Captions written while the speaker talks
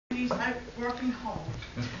he's out working hard.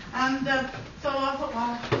 And so I thought,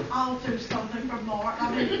 well, I'll do something for Mart.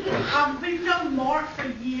 I mean, we've known Mart for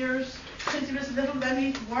years, since he was little. Then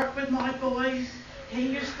he'd worked with my boys.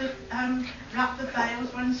 He used to wrap the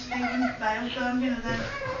bales when Stephen bailed them, you know,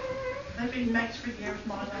 they've been mates for years,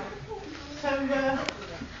 my love. So,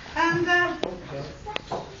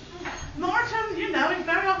 Martin, you know, he'd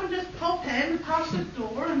very often just pop in past the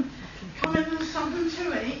door and come in with something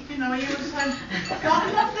to eat. You know, he would say, got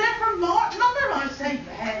enough there for Mart, mother? I say,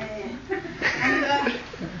 hey. And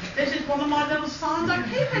this is one of my little signs I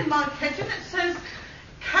keep in my kitchen. It says,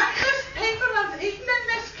 countless people have eaten in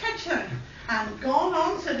this kitchen and gone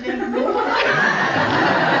on to live more.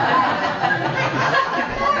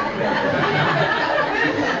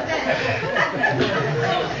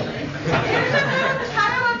 Here's a little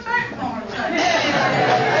tale about Martin.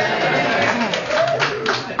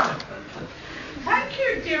 Thank you,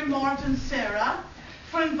 dear Martin and Sarah,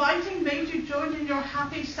 for inviting me to join in your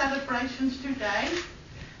happy celebrations today.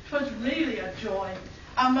 It was really a joy,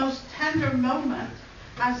 a most tender moment,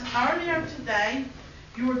 as earlier today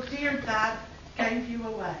your dear dad gave you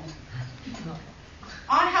away.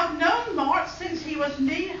 I have known Mart since he was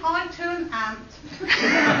knee-high to an ant,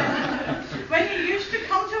 when he used to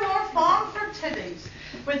come to our farm for tiddies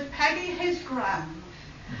with Peggy, his gran.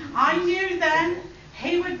 I knew then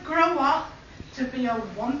he would grow up to be a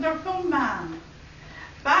wonderful man.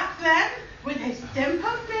 Back then, with his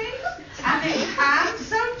dimpled knees and his hands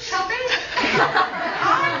so chubby,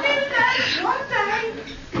 I knew that one day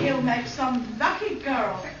he'll make some lucky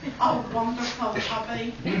girl a wonderful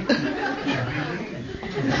hubby.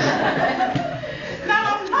 Now,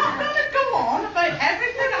 I'm not going to go on about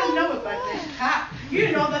everything I know about this cat.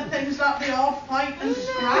 You know the things that they all fight and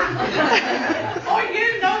scrap. Or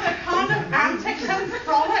you know the kind of antics and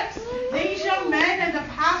frolics these young men in the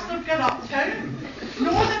past have got up to.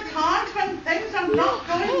 Nor the times when things are not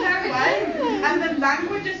going their way and the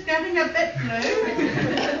language is getting a bit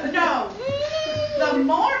blue. No. The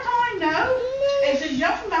Mart I know is a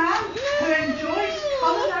young man who enjoys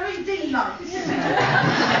culinary delights. A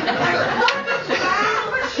gorgeous man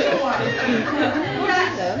for sure.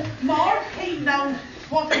 Yes, Mart, he knows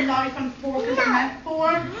what a knife and fork is meant for.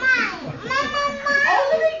 Over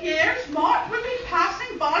the years, Mart would be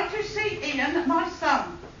passing by to see Ian, my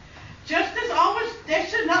son, just as I was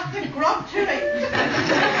dishing up the grub to eat.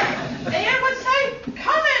 Ian would say,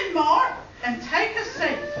 come in, Mart, and take a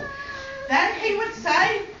seat. Then he would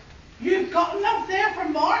say, you've got enough there for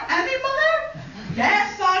Mart, any mother?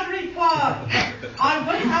 Yes, I'd reply. I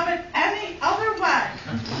wouldn't have it any other way.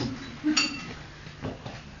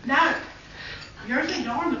 Now, here's a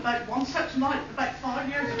yarn about one such night about 5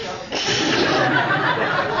 years ago.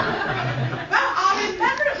 Well, I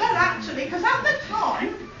remember it well actually, because at the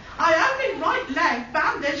time, I had my right leg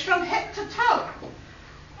bandaged from hip to toe.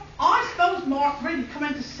 I suppose Mark really come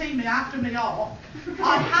in to see me after me off.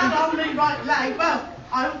 I had on my right leg. Well,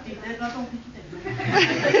 I hope he did. I don't think he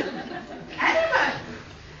did. Anyway,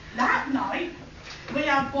 that night, we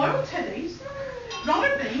had boiled tiddies,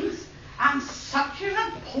 runner beans, and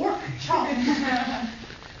succulent pork chops.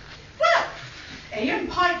 Well, Ian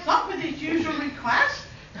pipes up with his usual request.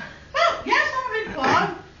 Well, yes, I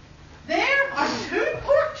replied. There are 2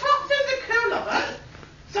 pork chops in the cool oven,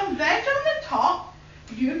 some veg on the top.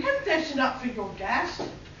 You can dish it up for your guest.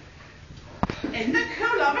 In the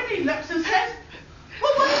cool oven, he looks and says,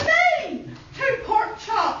 well, what do you mean? 2 pork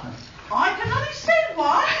chops? I can only see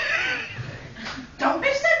one. Don't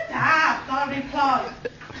be so daft, I replied,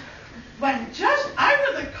 when just out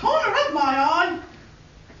of the corner of my eye,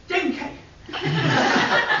 Dinky.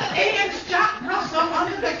 Ian's Jack Russell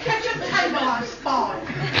under the kitchen table I spied.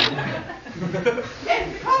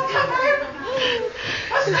 In front of him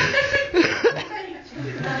was the missing meat.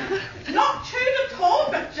 Not chewed at all,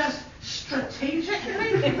 but just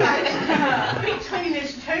strategically placed between his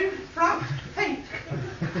 2 front feet.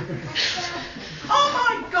 Oh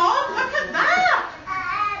my God, look at that!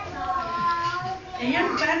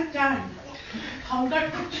 Ian bent down, pulled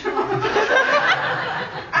out the chop,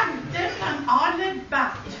 and did an eyelid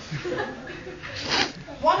bat.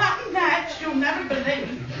 What happened next, you'll never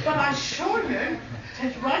believe, but I assure you,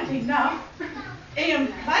 'tis right enough. Ian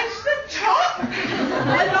placed the chop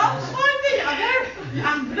alongside the other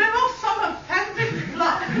and blew off some offending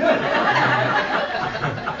fluff.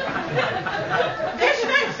 This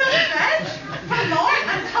makes a veg for Mart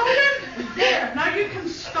and told him, there, now you can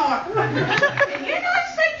start. Ian, I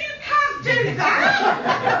said you can't do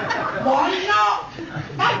that. Why not?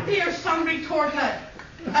 My dear son retorted.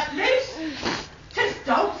 At least 'tis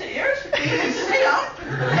dog's ears. You can see them.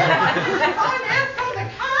 It might just find air from the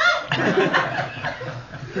cow.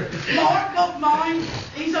 Mart won't mind.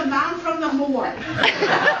 He's a man from the moor. He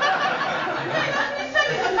said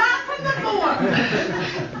he's a man from the moor.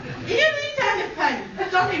 He'll eat anything,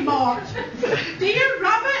 doesn't Mart? Deer,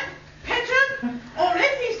 rabbit, pigeon, or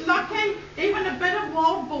if he's lucky, even a bit of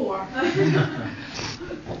wild boar.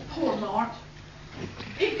 Poor Mart.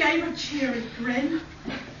 He gave a cheery grin,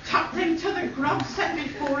 tucked into the grub set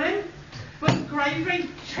before him, with gravy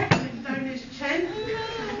trickling down his chin.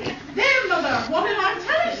 There, mother, what did I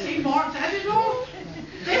tell you? See, Mart editor.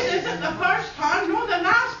 This isn't the first time nor the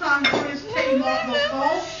last time for his tea Mart will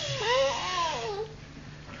fall.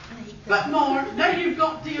 But Mart, now you've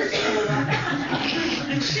got dear Sarah,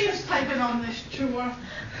 and she's taken on this chore.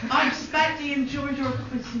 I expect he enjoyed your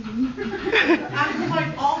cuisine, and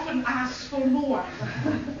quite often asks for more.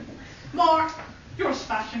 Mart, you're a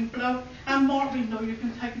smashing bloke, and Mart, we know you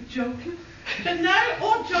can take a joke. But now,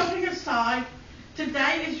 all joking aside,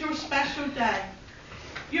 today is your special day.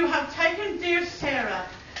 You have taken dear Sarah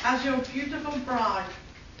as your beautiful bride.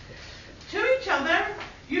 To each other,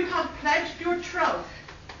 you have pledged your troth.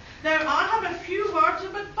 Now, I have a few words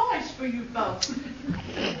of advice for you both.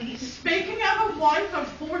 Speaking of a wife of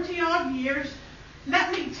 40-odd years,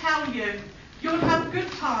 let me tell you, you'll have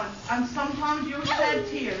good times, and sometimes you'll shed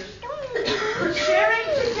tears.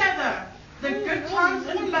 Sharing together the good times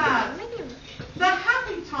and bad, the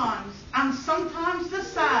happy times, and sometimes the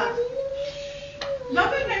sad.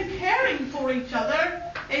 Loving and caring for each other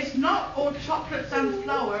is not all chocolates and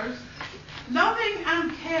flowers. Loving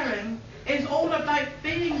and caring is all about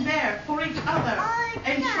being there for each other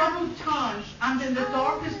in troubled times and in the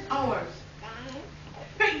darkest hours.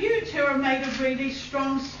 But you two are made of really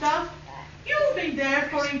strong stuff. You'll be there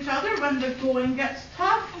for each other when the going gets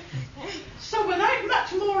tough. So without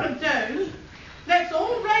much more ado, let's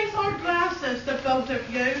all raise our glasses to both of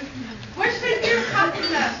you, wishing you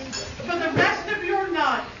happiness for the rest of your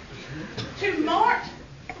life. To Mart,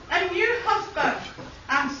 a new husband,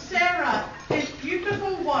 and Sarah, his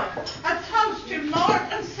beautiful wife. A toast to Mart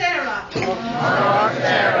and Sarah. Mart and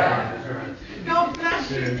Sarah. God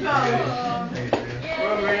bless you both.